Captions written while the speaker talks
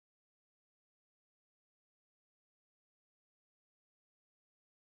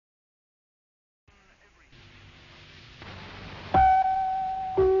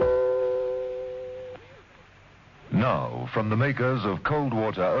from the makers of cold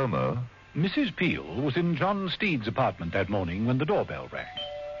water Omo. Mrs. Peel was in John Steed's apartment that morning when the doorbell rang.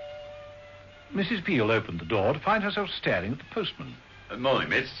 Mrs. Peel opened the door to find herself staring at the postman. Morning,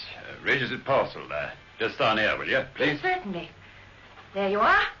 miss. Registered parcel. Just down here, will you, please? Yes, certainly. There you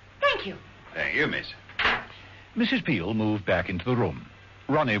are. Thank you. Thank you, miss. Mrs. Peel moved back into the room.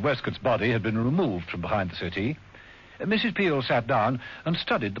 Ronnie Westcott's body had been removed from behind the settee. Mrs. Peel sat down and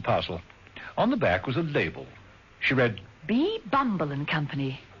studied the parcel. On the back was a label. She read, B. Bumble and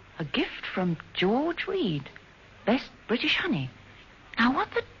Company. A gift from George Reed. Best British honey. Now,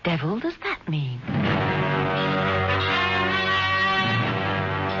 what the devil does that mean?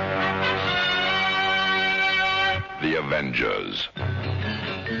 The Avengers.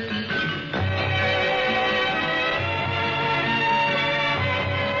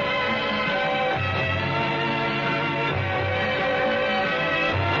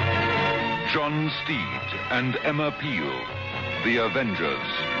 John Steed and Emma Peel, The Avengers.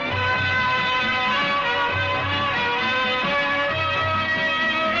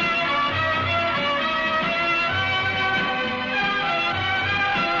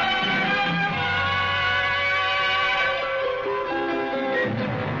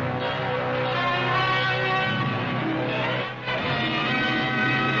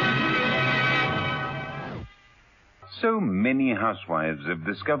 So many housewives have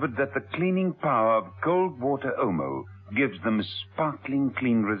discovered that the cleaning power of cold water Omo gives them sparkling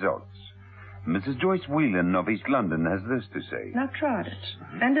clean results. Mrs. Joyce Whelan of East London has this to say. I've tried it,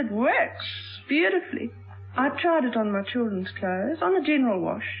 and it works beautifully. I tried it on my children's clothes, on the general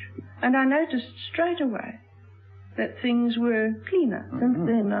wash, and I noticed straight away that things were cleaner. Since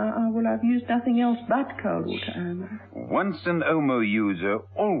then, I've used nothing else but cold water Omo. Once an Omo user,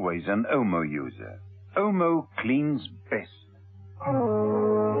 always an Omo user. Omo cleans best.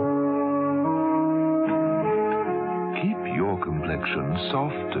 Keep your complexion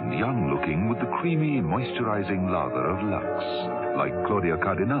soft and young-looking with the creamy, moisturizing lather of Lux. Like Claudia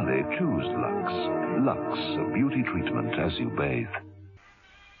Cardinale, choose Lux. Lux, a beauty treatment as you bathe.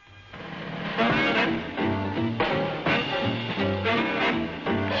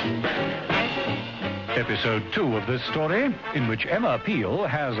 Episode 2 of this story, in which Emma Peel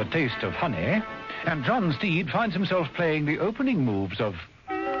has a taste of honey, and John Steed finds himself playing the opening moves of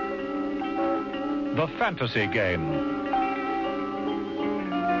The Fantasy Game.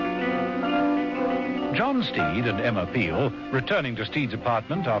 John Steed and Emma Peel, returning to Steed's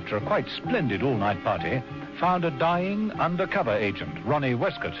apartment after a quite splendid all-night party, found a dying undercover agent, Ronnie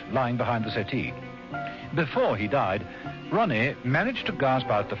Westcott, lying behind the settee. Before he died, Ronnie managed to gasp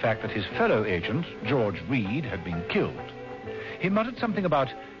out the fact that his fellow agent, George Reed, had been killed. He muttered something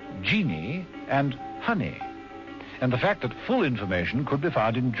about genie and honey, and the fact that full information could be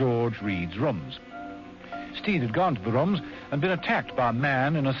found in George Reed's rooms. Steed had gone to the rooms and been attacked by a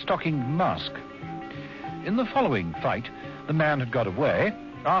man in a stockinged mask. In the following fight, the man had got away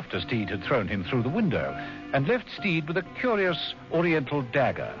after Steed had thrown him through the window and left Steed with a curious oriental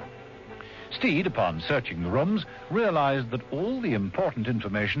dagger. Steed, upon searching the rooms, realized that all the important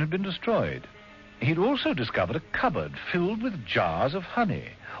information had been destroyed. He'd also discovered a cupboard filled with jars of honey,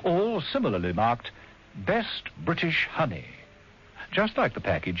 all similarly marked Best British Honey, just like the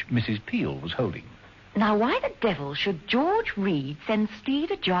package Mrs. Peel was holding. Now, why the devil should George Reed send Steed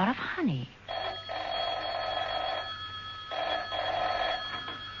a jar of honey?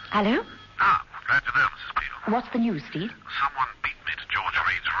 Hello? Glad you're there, Mrs. Peel. What's the news, Steed? Someone beat me to George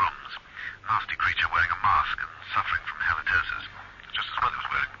Reed's rooms. Nasty creature wearing a mask and suffering from halitosis. Just as well he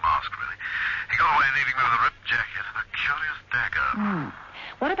was wearing the mask, really. He got away leaving me with a ripped jacket and a curious dagger.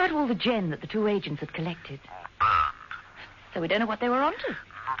 What about all the gem that the two agents had collected? All burned. So we don't know what they were onto.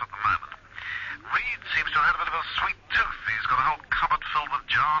 Not at the moment. Reed seems to have had a bit of a sweet tooth. He's got a whole cupboard filled with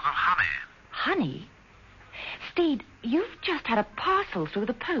jars of honey. Honey? Steed, you've just had a parcel through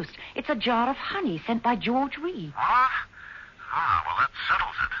the post. It's a jar of honey sent by George Reed. What? Well, that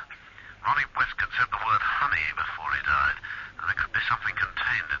settles it. Ronnie Westcott said the word honey before he died. And there could be something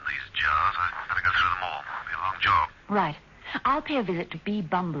contained in these jars. I'd better go through them all. It'll be a long job. Right. I'll pay a visit to B.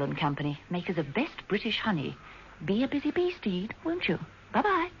 Bumble and Company, makers of best British honey. Be a busy bee, Steed, won't you?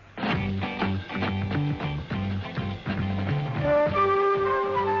 Bye-bye.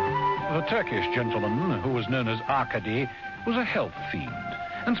 The Turkish gentleman, who was known as Arkady, was a health fiend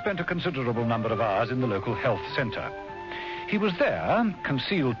and spent a considerable number of hours in the local health centre. He was there,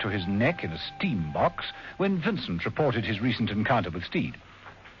 concealed to his neck in a steam box, when Vincent reported his recent encounter with Steed.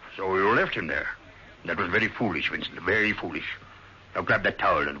 So you left him there. That was very foolish, Vincent, very foolish. Now grab that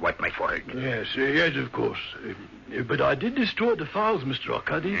towel and wipe my forehead. Yes, of course. But I did destroy the files, Mr.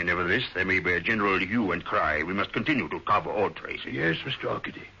 Arcady. Nevertheless, there may be a general hue and cry. We must continue to cover all traces. Yes, Mr.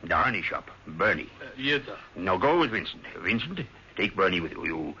 Arcady. The honey shop. Bernie. Yes, sir. Now go with Vincent. Vincent, take Bernie with you.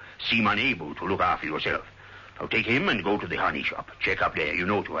 You seem unable to look after yourself. Now take him and go to the honey shop. Check up there. You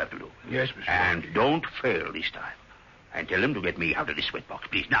know what you have to do. Yes, Mr. And don't fail this time. And tell him to get me out of this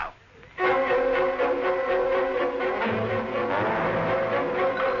sweatbox, please. Now.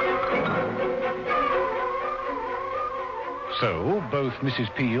 So both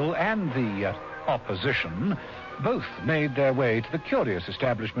Mrs. Peel and the opposition both made their way to the curious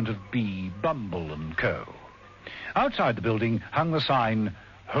establishment of B. Bumble and Co. Outside the building hung the sign,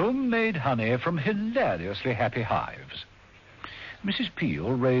 "Homemade honey from hilariously happy hives." Mrs.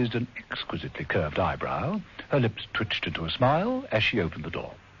 Peel raised an exquisitely curved eyebrow. Her lips twitched into a smile as she opened the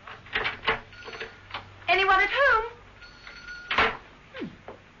door. Anyone at home?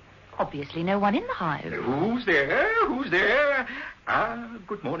 Obviously no one in the hive. Who's there? Who's there?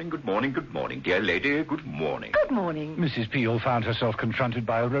 Good morning, dear lady, good morning. Good morning. Mrs. Peel found herself confronted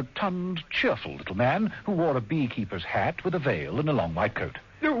by a rotund, cheerful little man who wore a beekeeper's hat with a veil and a long white coat.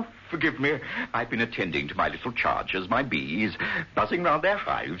 Oh, forgive me. I've been attending to my little charges, my bees, buzzing round their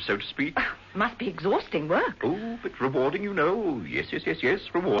hives, so to speak. Must be exhausting work. Oh, but rewarding, you know. Yes.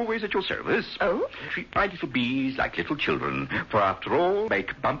 Reward always at your service. Oh? Treat my little bees like little children, for after all,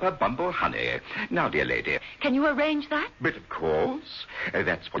 make bumble honey. Now, dear lady. Can you arrange that? But of course.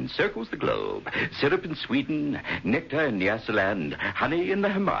 That's what encircles the globe. Syrup in Sweden, nectar in Nyasaland, honey in the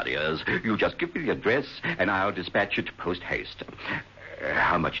Himalayas. You just give me the address, and I'll dispatch it post-haste.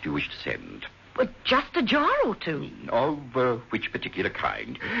 How much do you wish to send? Just a jar or two. Of which particular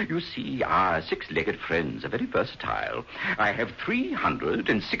kind? You see, our six-legged friends are very versatile. I have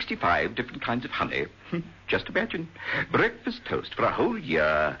 365 different kinds of honey. Just imagine. Breakfast toast for a whole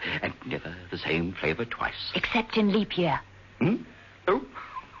year, and never the same flavor twice. Except in leap year. Oh,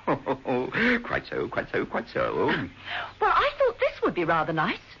 quite so. Well, I thought this would be rather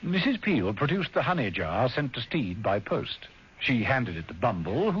nice. Mrs. Peel produced the honey jar sent to Steed by post. She handed it to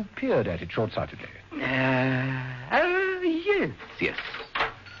Bumble, who peered at it short-sightedly. Yes.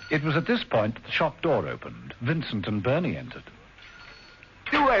 It was at this point that the shop door opened. Vincent and Bernie entered.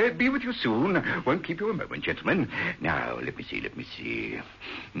 Oh, I'll be with you soon. Won't keep you a moment, gentlemen. Now, let me see.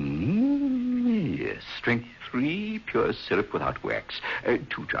 Yes, strength 3, pure syrup without wax.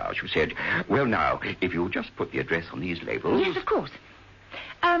 2 jars, you said. Well, now, if you'll just put the address on these labels... Yes, of course.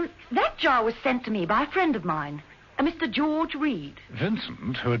 That jar was sent to me by a friend of mine, a Mr. George Reed.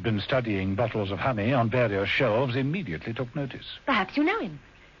 Vincent, who had been studying bottles of honey on various shelves, immediately took notice. Perhaps you know him.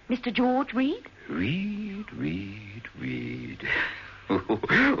 Mr. George Reed? Reed.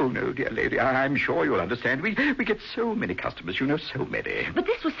 Oh, no, dear lady, I'm sure you'll understand. We get so many customers, you know, so many. But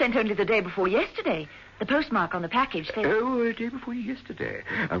this was sent only the day before yesterday. The postmark on the package says... Oh, a day before yesterday.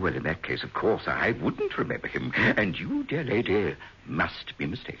 Well, in that case, of course, I wouldn't remember him. And you, dear lady, must be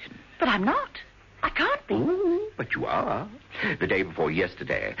mistaken. But I'm not. I can't be. Oh, but you are. The day before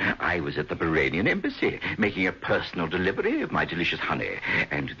yesterday, I was at the Bahrainian embassy, making a personal delivery of my delicious honey.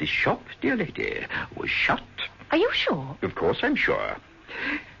 And this shop, dear lady, was shut. Are you sure? Of course I'm sure.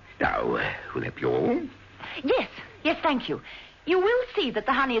 Now, will that be all? Yes, thank you. You will see that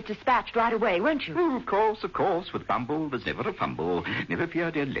the honey is dispatched right away, won't you? Oh, of course. With Bumble, there's never a fumble. Never fear,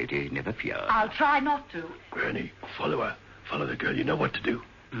 dear lady, never fear. I'll try not to. Granny, follow her. Follow the girl. You know what to do.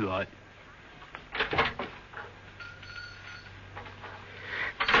 Right.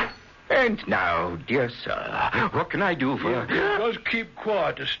 And now, dear sir, what can I do for... Just keep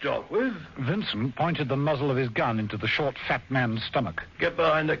quiet to start with. Vincent pointed the muzzle of his gun into the short, fat man's stomach. Get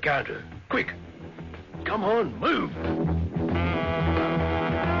behind the counter. Quick. Come on, move.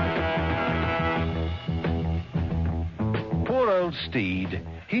 Poor old Steed.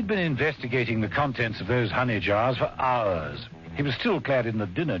 He'd been investigating the contents of those honey jars for hours. He was still clad in the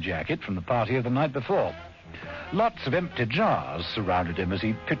dinner jacket from the party of the night before. Lots of empty jars surrounded him as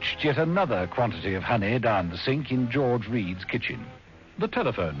he pitched yet another quantity of honey down the sink in George Reed's kitchen. The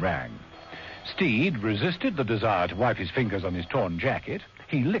telephone rang. Steed resisted the desire to wipe his fingers on his torn jacket.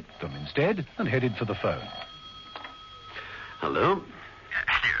 He licked them instead and headed for the phone. Hello?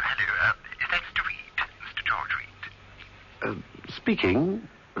 Hello. Is that Mr. Reed? Mr. George Reed? Speaking.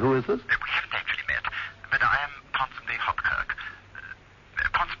 Who is this? We haven't actually met, but I am Ponsonby Hopkirk.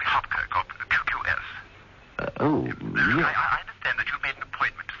 Ponsonby Hopkirk of QQS. Yes. I understand that you made an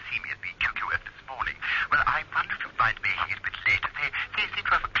appointment to see me at the QQF this morning. Well, I wonder if you might make it a bit later. Say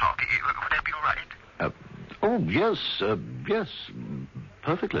 12 o'clock. Would that be all right? Yes.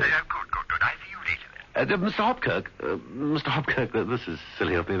 Perfectly. Good. I'll see you later then. Mr. Hopkirk, this is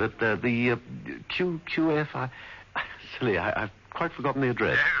silly of me, but the QQF, I've quite forgotten the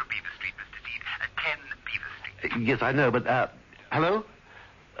address. Beaver Street, Mr. Steed. 10 Beaver Street. Yes, I know, but, hello?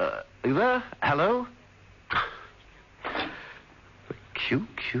 Are you there? Hello? The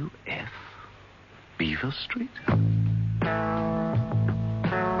QQF? Beaver Street?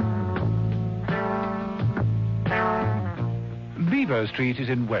 Beaver Street is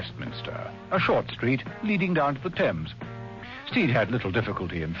in Westminster, a short street leading down to the Thames. Steed had little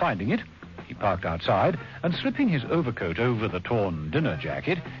difficulty in finding it. He parked outside, and slipping his overcoat over the torn dinner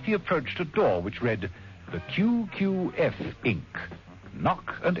jacket, he approached a door which read, "The QQF Inc.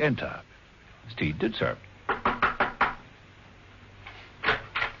 Knock and enter." Steed did so.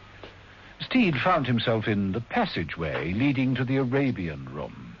 Steed found himself in the passageway leading to the Arabian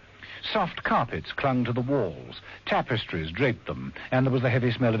Room. Soft carpets clung to the walls, tapestries draped them, and there was the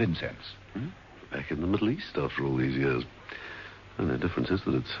heavy smell of incense. Back in the Middle East after all these years. And the difference is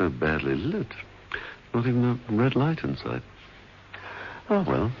that it's so badly lit. Not even a red light inside. Oh,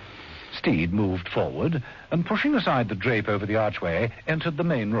 well. Steed moved forward, and pushing aside the drape over the archway, entered the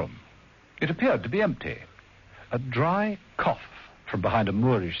main room. It appeared to be empty. A dry cough from behind a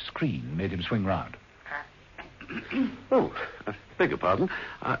Moorish screen made him swing round. Oh, I beg your pardon.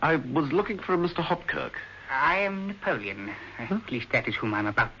 I was looking for a Mr. Hopkirk. I am Napoleon. At least that is whom I'm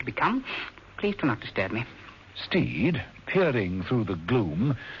about to become. Please do not disturb me. Steed, peering through the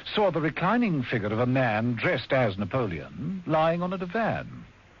gloom, saw the reclining figure of a man dressed as Napoleon lying on a divan.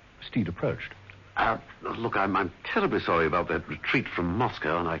 Steed approached. Look, I'm terribly sorry about that retreat from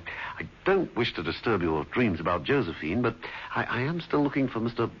Moscow, and I don't wish to disturb your dreams about Josephine, but I am still looking for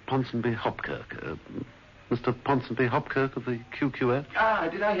Mr. Ponsonby Hopkirk. Mr. Ponsonby Hopkirk of the QQF?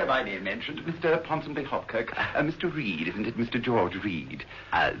 Did I hear my name mentioned? Mr. Ponsonby Hopkirk. Mr. Reed, isn't it? Mr. George Reed.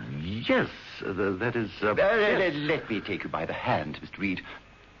 Yes, that is... Yes. Let me take you by the hand, Mr. Reed.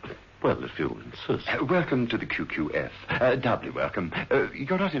 Well, if you insist. Welcome to the QQF. Doubly welcome.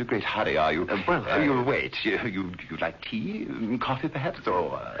 You're not in a great hurry, are you? You'll wait. You like tea, coffee, perhaps,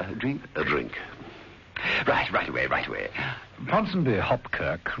 or a drink? A drink. Right away. Ponsonby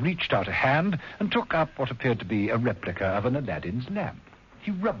Hopkirk reached out a hand and took up what appeared to be a replica of an Aladdin's lamp.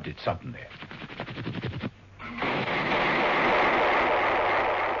 He rubbed it suddenly.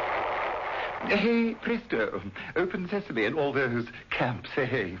 Hey, presto. Open sesame and all those camp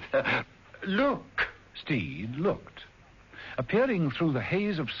sayings. Look. Steed looked. Appearing through the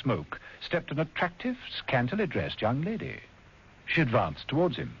haze of smoke stepped an attractive, scantily dressed young lady. She advanced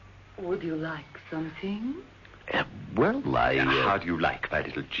towards him. Would you like something? Well, How do you like my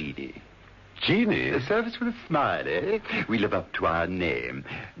little genie? Genie? A service with a smile, eh? We live up to our name.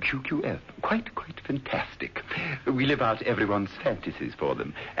 QQF. Quite fantastic. We live out everyone's fantasies for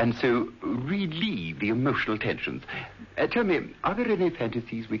them, and so relieve the emotional tensions. Tell me, are there any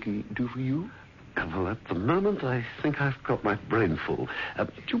fantasies we can do for you? Well, at the moment, I think I've got my brain full.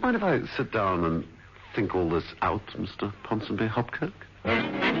 Do you mind if I sit down and think all this out, Mr. Ponsonby Hopkirk?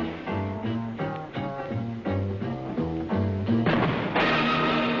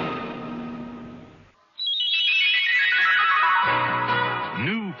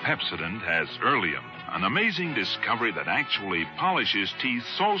 New Pepsodent has Earlium, an amazing discovery that actually polishes teeth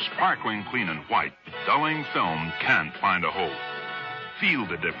so sparkling clean and white, dulling film can't find a hole. Feel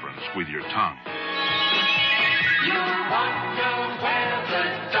the difference with your tongue. You wonder where the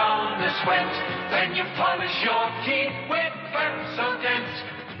dawn is went when you polish your teeth with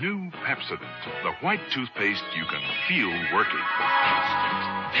Pepsodent. New Pepsodent, the white toothpaste you can feel working.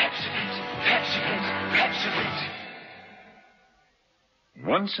 Pepsodent.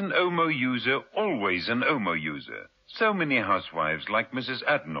 Once an Omo user, always an Omo user. So many housewives, like Mrs.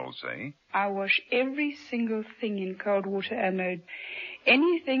 Adnall, say. I wash every single thing in cold water Omo.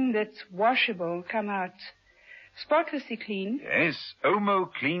 Anything that's washable come out spotlessly clean. Yes,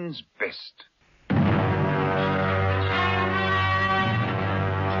 Omo cleans best.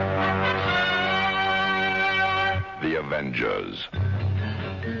 The Avengers.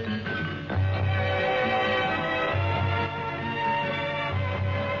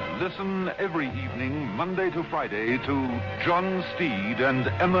 Listen every evening, Monday to Friday, to John Steed and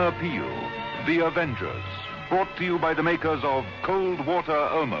Emma Peel, The Avengers, brought to you by the makers of Cold Water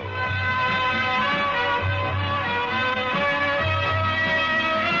Omo.